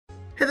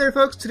Hey there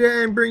folks,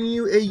 today I'm bringing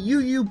you a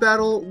UU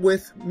battle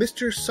with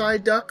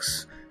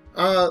MrPsydux.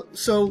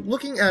 So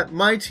looking at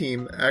my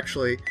team,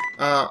 actually,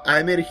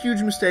 I made a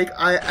huge mistake.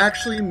 I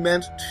actually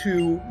meant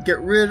to get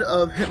rid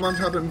of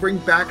Hitmontop and bring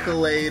back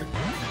Gallade,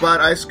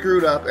 but I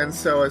screwed up, and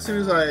so as soon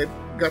as I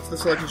got to the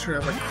selection screen, I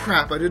was like,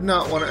 crap, I did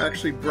not want to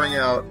actually bring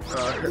out,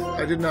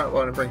 I did not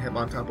want to bring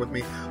Hitmontop with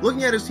me.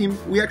 Looking at his team,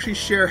 we actually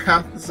share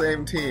half the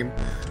same team.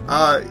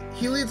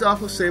 He leads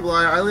off with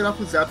Sableye, I lead off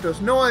with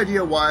Zapdos. No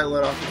idea why I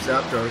led off with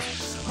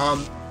Zapdos.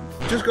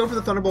 Just go for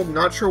the Thunderbolt.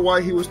 Not sure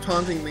why he was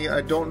taunting me.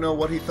 I don't know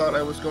what he thought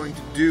I was going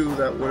to do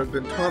that would have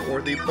been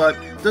taunt-worthy, but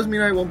doesn't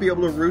mean I won't be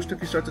able to roost if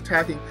he starts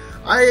attacking.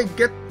 I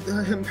get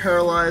him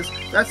paralyzed.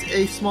 That's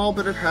a small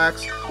bit of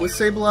hacks. With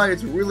Sableye,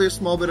 it's really a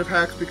small bit of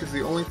hacks because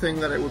the only thing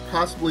that it would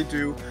possibly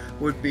do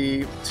would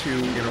be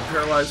to,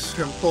 paralyze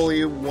him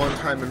fully one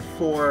time in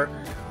 4.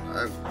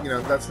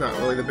 That's not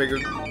really that big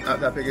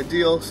a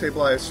deal.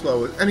 Sableye is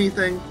slow as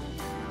anything.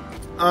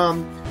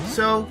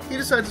 So he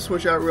decides to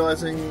switch out,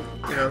 realizing,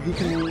 he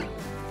can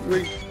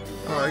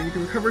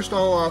recover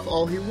stall off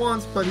all he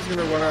wants, but he's going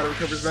to run out of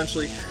recovers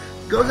eventually.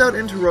 Goes out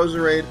into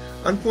Roserade.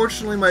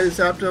 Unfortunately, my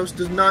Zapdos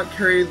does not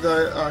carry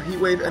the Heat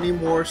Wave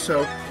anymore,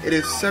 so it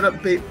is set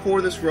up bait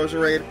for this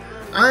Roserade.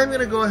 I'm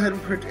going to go ahead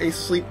and pick a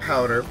Sleep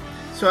Powder.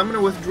 So I'm going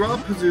to withdraw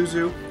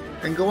Pazuzu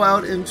and go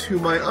out into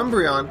my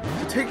Umbreon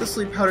to take the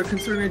Sleep Powder,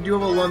 considering I do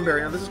have a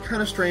Lumberry. Now, this is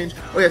kind of strange.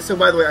 Oh yeah, so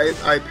by the way,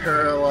 I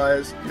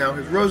paralyzed now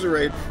his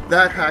Roserade.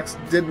 That hacks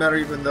did matter,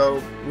 even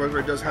though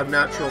Roserade does have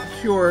Natural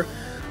Cure,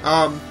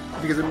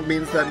 because it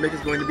means that Mick is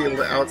going to be able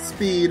to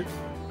outspeed.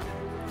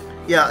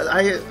 Yeah,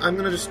 I'm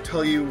going to just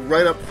tell you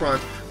right up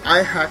front,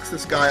 I hacks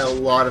this guy a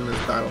lot in this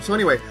battle. So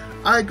anyway,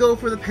 I go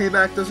for the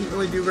payback, doesn't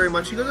really do very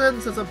much. He goes ahead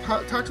and sets up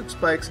Toxic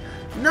Spikes.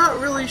 Not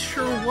really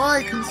sure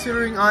why,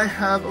 considering I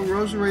have a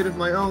Roserade of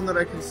my own that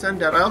I can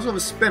send out. I also have a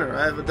Spinner.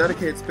 I have a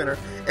dedicated Spinner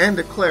and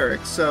a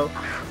Cleric. So,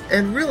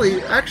 and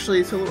really,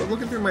 actually, so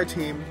looking through my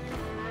team,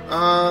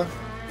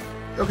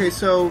 okay,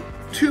 so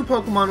 3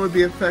 Pokemon would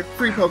be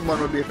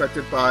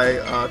affected by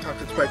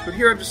Toxic Spikes. But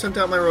here I've just sent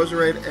out my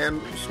Roserade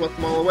and swept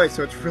them all away,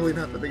 so it's really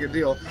not that big a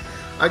deal.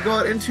 I go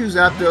out into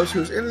Zapdos,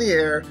 who's in the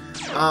air,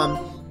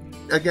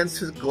 against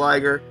his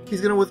Gligar.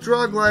 He's going to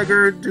withdraw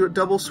Gligar, do a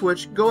double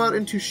switch, go out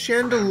into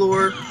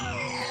Chandelure.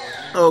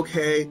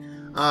 Okay,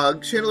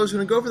 Chandelure's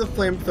going to go for the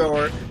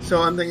Flamethrower,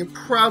 so I'm thinking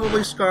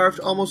probably Scarfed,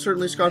 almost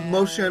certainly Scarfed.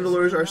 Most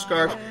Chandelures are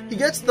Scarfed. He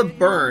gets the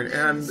burn,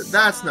 and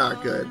that's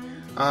not good.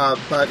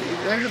 But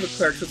I have a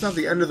Cleric, so it's not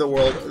the end of the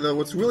world. Though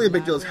what's really a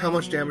big deal is how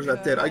much damage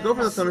that did. I go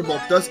for the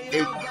Thunderbolt, does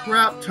a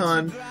crap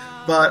ton,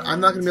 but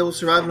I'm not going to be able to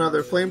survive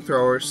another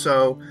Flamethrower,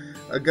 so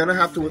I'm gonna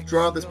have to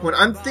withdraw at this point.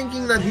 I'm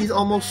thinking that he's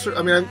almost,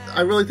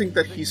 I really think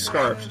that he's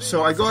Scarfed.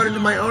 So I go out into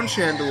my own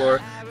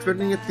Chandelure,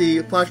 expecting to get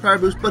the Flash Fire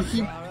Boost, but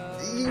he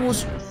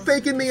was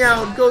faking me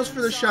out, goes for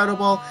the Shadow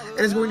Ball,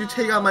 and is going to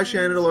take out my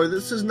Chandelure.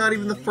 This is not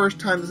even the first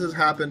time this has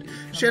happened.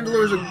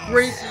 Chandelure is a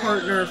great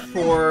partner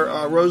for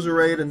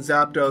Roserade and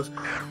Zapdos,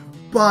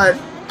 but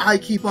I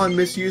keep on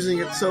misusing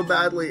it so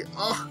badly.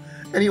 Ugh.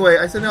 Anyway,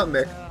 I send out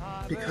Mick,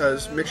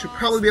 because Mick should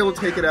probably be able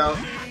to take it out,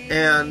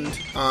 and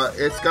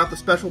it's got the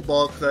special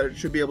bulk that it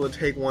should be able to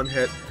take one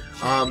hit.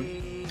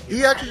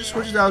 He actually just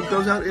switches out,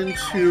 goes out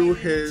into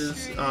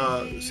his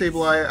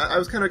Sableye. I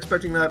was kind of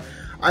expecting that.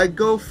 I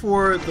go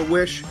for the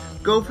Wish,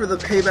 go for the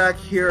payback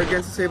here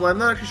against the Sableye. I'm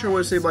not actually sure what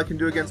a Sableye can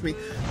do against me.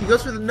 He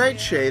goes for the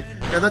Nightshade.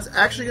 Now that's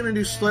actually going to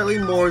do slightly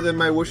more than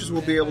my Wishes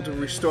will be able to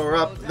restore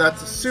up.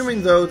 That's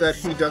assuming, though, that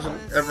he doesn't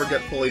ever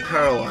get fully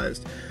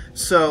paralyzed.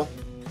 So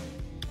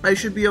I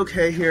should be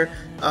okay here.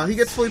 He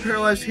gets fully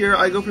paralyzed here.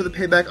 I go for the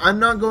payback. I'm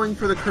not going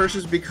for the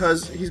curses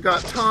because he's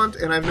got taunt,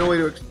 and I have no way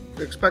to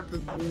expect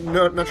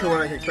not sure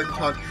when I can expect the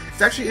taunt.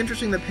 It's actually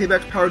interesting that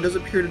payback's power does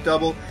appear to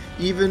double,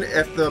 even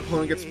if the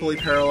opponent gets fully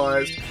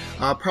paralyzed.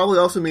 Probably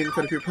also means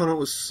that if your opponent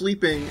was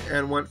sleeping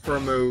and went for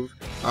a move,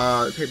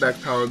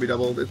 payback's power would be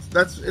doubled.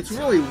 It's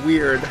really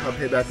weird how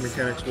payback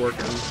mechanics work,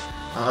 and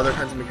other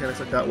kinds of mechanics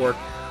like that work.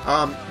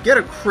 Get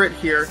a crit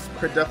here.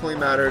 Crit definitely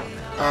mattered.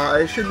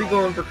 I should be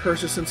going for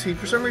curses since he,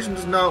 for some reason,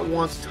 does not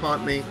want to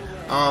taunt me.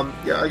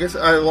 Yeah, I guess,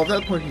 at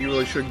that point he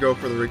really should go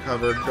for the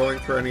recover. Going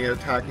for any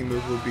attacking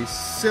move would be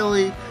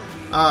silly.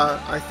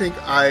 I think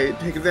I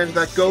take advantage of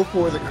that, go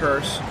for the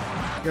curse.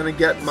 Gonna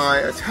get my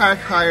attack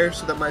higher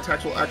so that my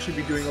attacks will actually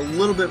be doing a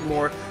little bit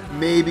more,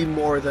 maybe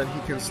more than he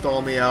can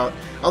stall me out.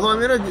 Although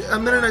I'm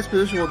in a nice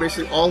position where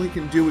basically all he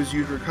can do is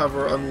use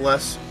recover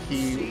unless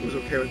he was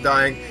okay with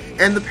dying.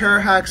 And the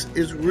Parahacks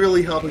is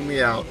really helping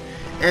me out.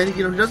 And,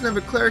 he doesn't have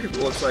a Cleric, it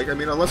looks like.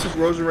 Unless his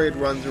Roserade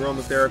runs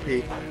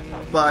Aromatherapy.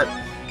 But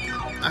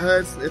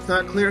it's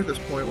not clear at this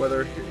point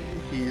whether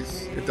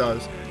it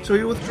does. So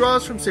he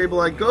withdraws from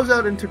Sableye, goes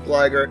out into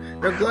Gligar.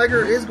 Now,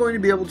 Gligar is going to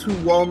be able to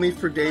wall me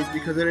for days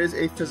because it is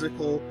a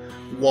physical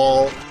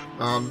wall.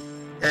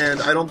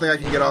 And I don't think I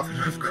can get off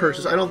enough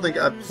curses. I don't think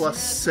at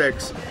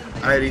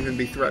 +6 I'd even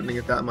be threatening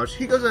it that much.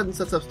 He goes ahead and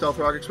sets up Stealth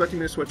Rock, expecting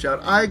me to switch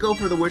out. I go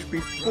for the Wish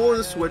before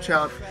the switch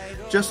out,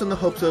 just in the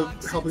hopes of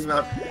helping him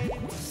out.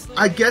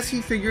 I guess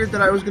he figured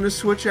that I was going to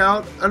switch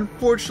out.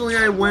 Unfortunately,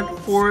 I went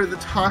for the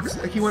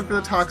Toxic. He went for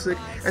the Toxic,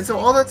 and so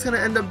all that's going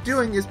to end up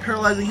doing is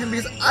paralyzing him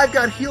because I've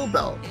got Heal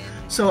Bell.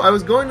 So I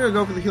was going to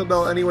go for the Heal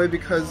Bell anyway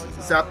because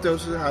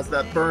Zapdos has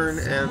that burn,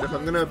 and if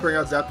I'm going to bring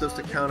out Zapdos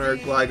to counter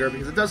Gligar,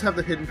 because it does have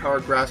the Hidden Power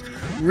Grass,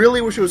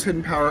 really wish it was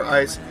Hidden Power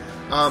Ice,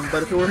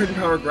 but if it were Hidden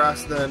Power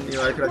Grass, then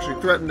I could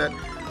actually threaten it.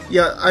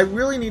 Yeah, I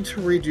really need to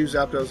redo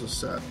Zapdos'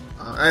 set.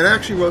 And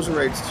actually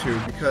Roserade's too,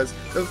 because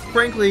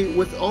frankly,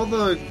 with all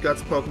the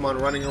Guts Pokemon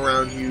running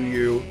around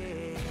UU,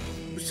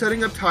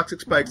 setting up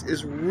Toxic Spikes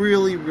is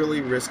really,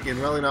 really risky and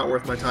really not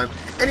worth my time.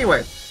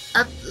 Anyway,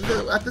 at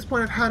this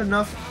point I've had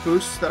enough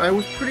boosts that I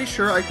was pretty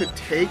sure I could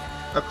take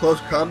a close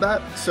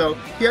combat, so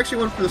he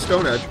actually went for the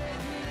Stone Edge.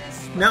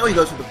 Now he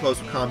goes for the close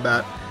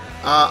combat.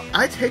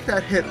 I take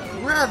that hit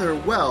rather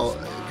well,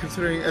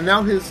 considering, and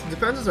now his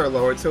defenses are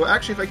lowered, so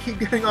actually if I keep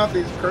getting off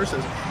these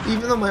curses,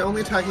 even though my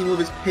only attacking move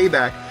is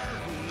Payback,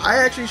 I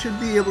actually should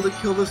be able to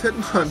kill this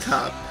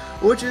Hitmontop,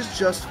 which is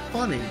just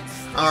funny.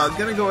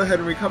 Gonna go ahead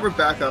and recover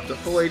back up to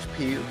full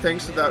HP,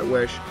 thanks to that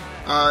wish.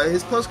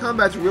 His close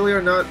combats really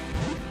are not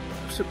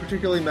so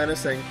particularly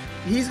menacing.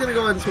 He's gonna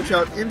go ahead and switch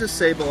out into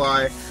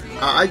Sableye.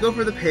 I go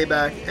for the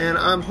Payback, and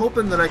I'm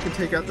hoping that I can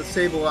take out the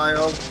Sableye,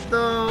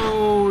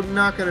 although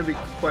not gonna be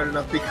quite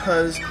enough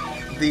because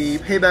the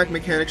Payback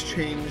mechanics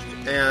changed,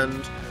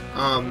 and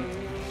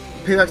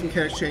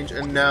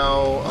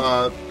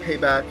now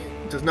Payback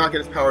does not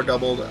get its power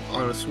doubled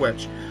on a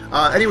switch.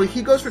 Anyway,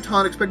 he goes for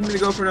Taunt, expecting me to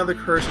go for another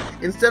Curse.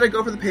 Instead, I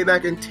go for the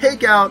Payback and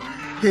take out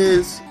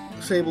his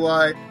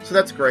Sableye, so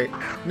that's great.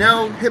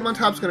 Now,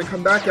 Hitmontop's going to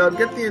come back out,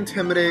 get the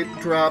Intimidate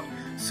drop,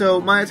 so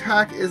my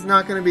attack is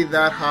not going to be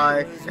that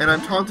high, and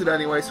I'm taunted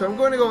anyway, so I'm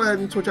going to go ahead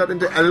and switch out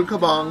into El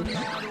Kabong.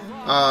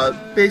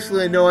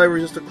 Basically, I know I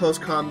resist a close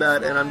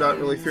combat, and I'm not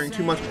really fearing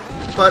too much,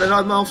 but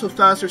I'm also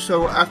faster,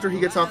 so after he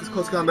gets off this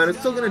close combat, it's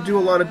still going to do a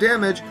lot of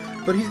damage,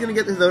 but he's going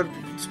to get the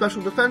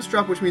special defense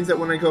drop, which means that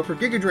when I go for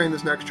Giga Drain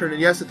this next turn,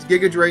 and yes, it's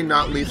Giga Drain,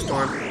 not Leaf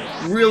Storm,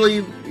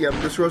 really, yeah,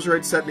 this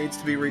Roserade set needs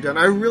to be redone.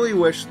 I really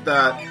wish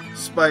that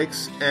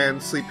Spikes and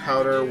Sleep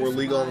Powder were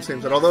legal on the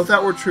same set, although if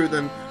that were true,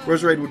 then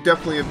Roserade would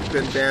definitely have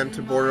been banned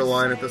to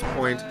borderline at this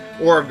point,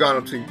 or have gone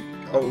up to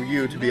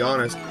OU, to be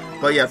honest.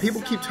 But yeah,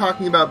 people keep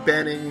talking about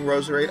banning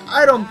Roserade.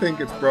 I don't think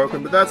it's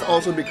broken, but that's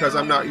also because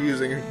I'm not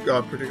using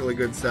a particularly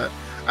good set.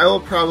 I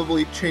will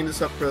probably change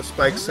this up for the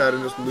Spike set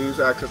and just lose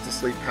access to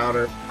Sleep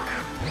Powder.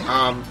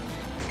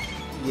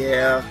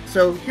 Yeah.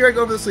 So here I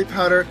go for the Sleep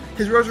Powder.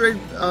 His Roserade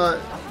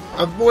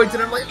avoids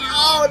it. I'm like,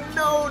 oh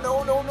no,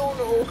 no, no, no,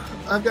 no.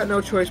 I've got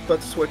no choice but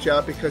to switch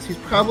out because he's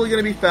probably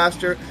going to be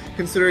faster,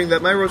 considering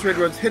that my Roserade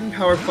runs Hidden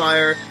Power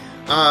Fire.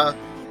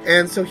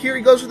 And so here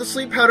he goes with the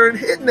Sleep Powder and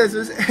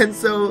Hypnosis, and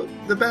so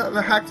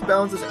the hacked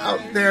balance is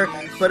out there,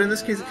 but in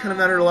this case it kind of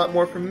mattered a lot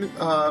more for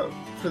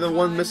the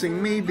one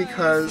missing me,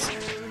 because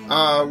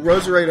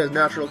Roserade has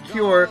Natural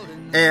Cure,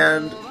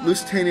 and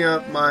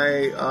Lusitania,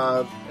 my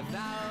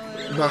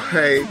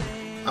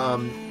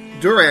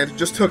Durant,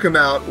 just took him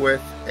out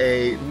with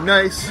a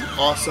nice,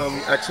 awesome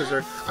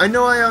X-Scissor. I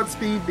know I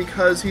outspeed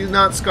because he's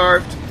not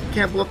Scarfed,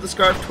 can't blow up the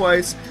Scarf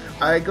twice.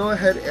 I go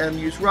ahead and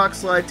use Rock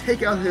Slide,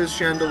 take out his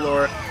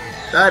Chandelure.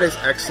 That is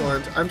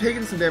excellent. I'm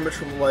taking some damage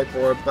from the Life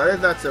Orb,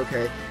 but that's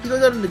okay. He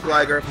goes out into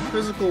Gligar,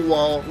 Physical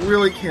Wall,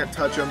 really can't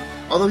touch him.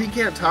 Although he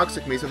can't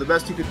Toxic me, so the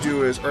best he could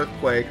do is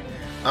Earthquake.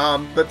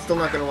 But still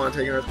not going to want to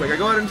take an Earthquake. I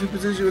go out into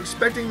Pazuzu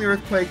expecting the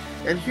Earthquake,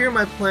 and here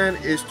my plan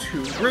is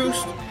to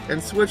Roost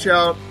and switch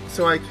out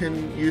so I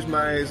can use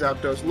my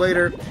Zapdos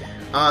later.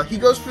 He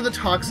goes for the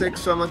Toxic,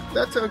 so I'm like,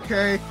 that's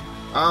okay.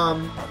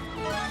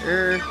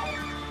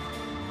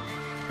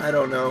 I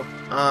don't know.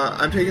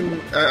 I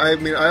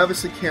mean, I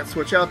obviously can't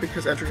switch out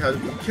because Entry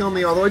Hazard would kill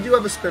me, although I do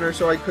have a Spinner,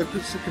 so I could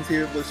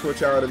conceivably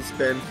switch out and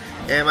spin.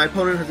 And my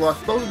opponent has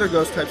lost both of their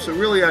Ghost types, so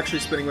really actually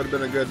spinning would have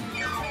been a good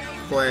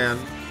plan.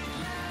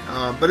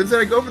 But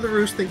instead I go for the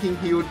Roost thinking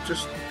he would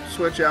just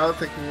switch out,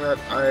 thinking that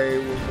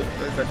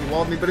he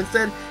walled me, but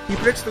instead he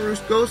predicts the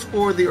Roost, goes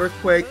for the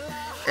Earthquake,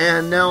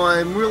 and now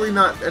I'm really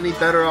not any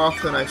better off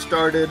than I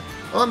started.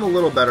 Well, I'm a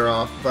little better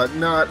off, but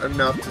not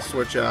enough to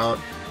switch out.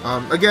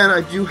 Again,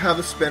 I do have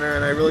a Spinner,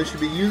 and I really should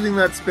be using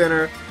that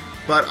Spinner,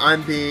 but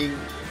I'm being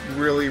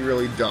really,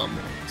 really dumb.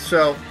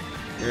 So,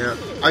 yeah.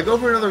 I go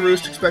for another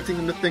Roost, expecting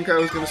him to think I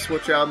was going to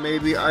switch out,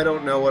 maybe. I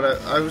don't know what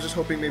I was just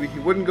hoping maybe he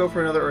wouldn't go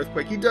for another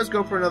Earthquake. He does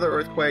go for another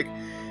Earthquake,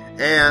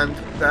 and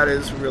that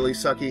is really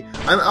sucky.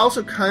 I'm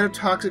also kind of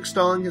Toxic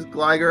stalling his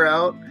Gligar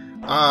out,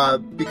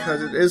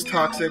 because it is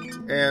Toxic,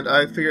 and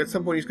I figure at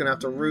some point he's going to have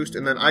to Roost,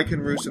 and then I can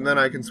Roost, and then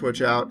I can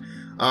switch out.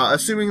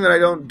 Assuming that I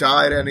don't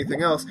die to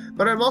anything else.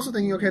 But I'm also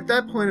thinking, okay, at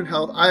that point in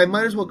health, I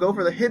might as well go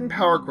for the Hidden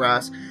Power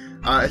Grass.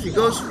 If he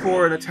goes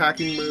for an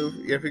attacking move,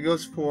 if he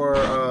goes for,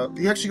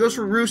 he actually goes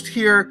for Roost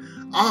here.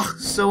 Ah,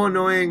 so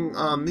annoying.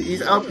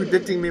 He's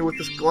out-predicting me with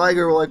this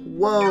Gligar, like,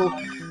 whoa.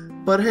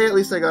 But hey, at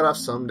least I got off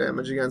some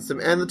damage against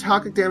him. And the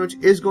Toxic damage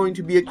is going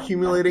to be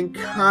accumulating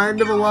kind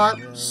of a lot,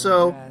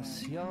 so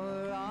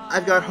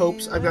I've got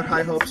hopes. I've got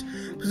high hopes.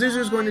 Pazuzu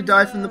is going to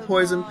die from the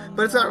poison,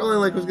 but it's not really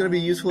like it was going to be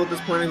useful at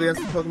this point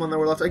against the Pokemon that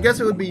were left. I guess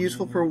it would be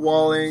useful for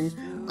walling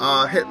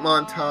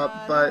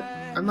Hitmontop, but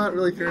I'm not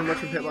really fearing much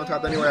from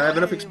Hitmontop anyway. I have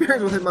enough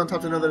experience with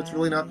Hitmontop to know that it's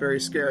really not very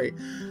scary.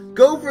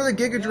 Go for the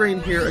Giga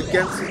Drain here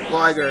against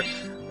Gligar.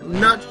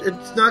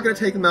 It's not going to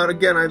take him out.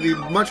 Again, I'd be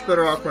much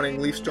better off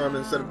running Leaf Storm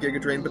instead of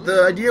Giga Drain, but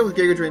the idea with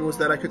Giga Drain was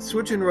that I could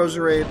switch in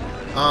Roserade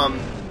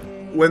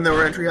when there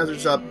were entry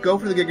hazards up, go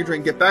for the Giga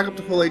Drain, get back up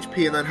to full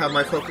HP, and then have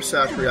my Focus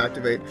Sash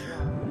reactivate.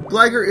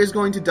 Gligar is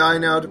going to die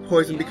now to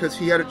poison because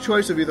he had a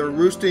choice of either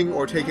roosting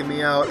or taking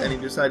me out, and he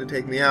decided to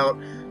take me out.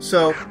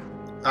 So,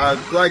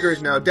 Gligar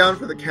is now down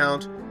for the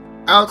count.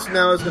 Out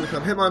now is going to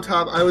come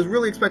Hitmontop. I was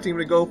really expecting him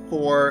to go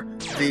for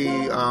the,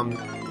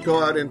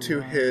 go out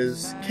into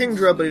his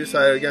Kingdra, but he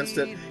decided against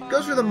it.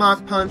 Goes for the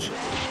Mach Punch.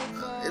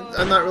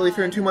 I'm not really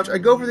fearing too much. I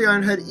go for the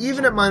Iron Head,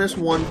 even at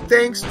 -1.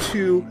 Thanks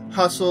to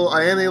Hustle,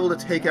 I am able to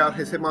take out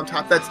his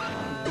Hitmontop. That's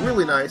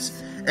really nice.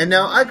 And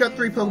now I've got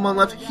 3 Pokemon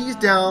left. He's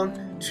down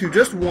to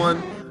just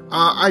 1.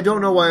 I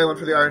don't know why I went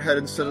for the Iron Head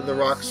instead of the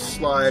Rock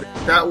Slide.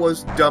 That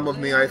was dumb of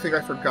me. I think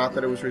I forgot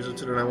that it was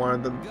resistant and I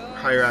wanted the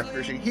higher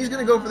accuracy. He's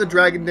going to go for the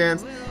Dragon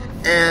Dance,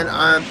 and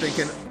I'm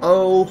thinking,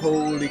 oh,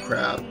 holy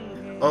crap.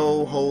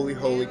 Oh, holy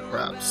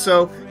crap.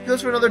 So, he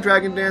goes for another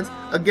Dragon Dance.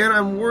 Again,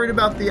 I'm worried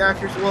about the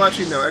accuracy. Well,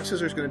 actually, no.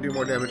 X-Scissor is going to do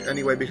more damage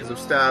anyway because of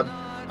Stab.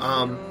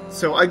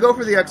 So I go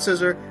for the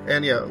X-Scissor,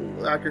 and yeah,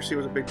 accuracy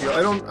was a big deal.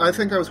 I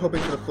think I was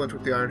hoping for the flinch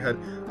with the Iron Head,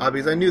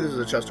 because I knew this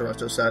was a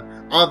Chestoresto set.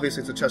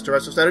 Obviously, it's a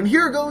Chestoresto set, and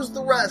here goes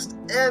the rest!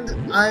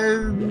 And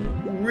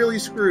I'm really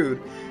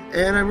screwed.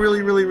 And I'm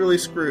really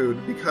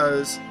screwed,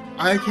 because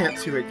I can't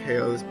 2-hit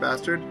KO this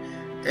bastard.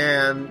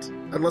 And,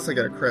 unless I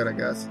get a crit, I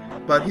guess.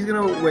 But he's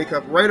gonna wake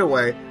up right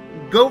away,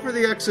 go for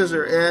the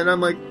X-Scissor, and I'm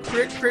like,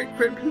 crit,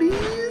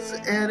 please?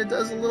 And it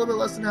does a little bit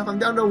less than half. I'm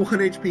down to 1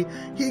 HP.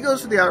 He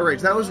goes for the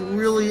Outrage. That was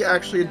really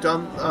actually a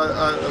dumb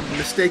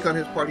mistake on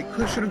his part. He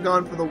should have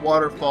gone for the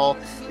Waterfall.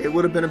 It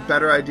would have been a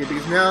better idea,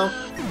 because now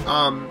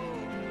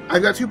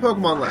I've got 2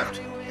 Pokemon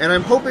left. And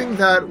I'm hoping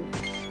that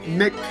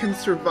Mick can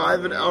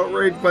survive an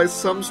Outrage by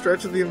some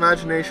stretch of the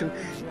imagination.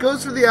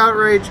 Goes for the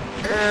Outrage,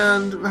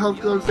 and health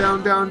goes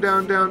down.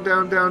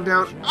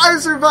 I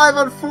survive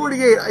on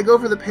 48! I go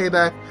for the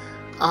Payback.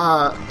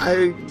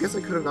 I guess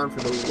I could have gone for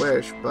the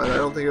Wish, but I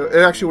don't think it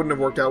actually wouldn't have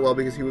worked out well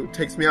because he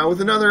takes me out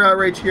with another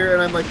Outrage here,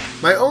 and I'm like,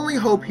 my only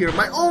hope is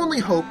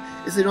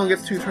that he only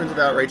gets 2 turns of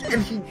Outrage,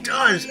 and he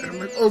does! And I'm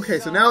like, okay,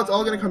 so now it's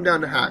all going to come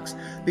down to hacks.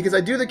 Because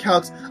I do the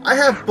calcs, I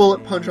have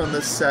Bullet Punch on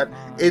this set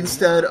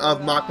instead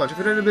of Mach Punch. If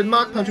it had been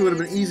Mach Punch, it would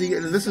have been easy,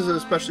 and this is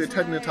especially a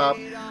Technotop.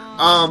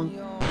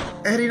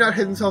 Had he not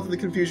hit himself in the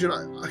confusion,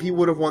 he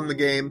would have won the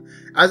game.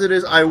 As it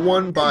is, I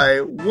won by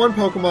 1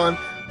 Pokemon.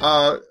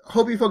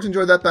 Hope you folks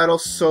enjoyed that battle.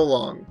 So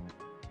long.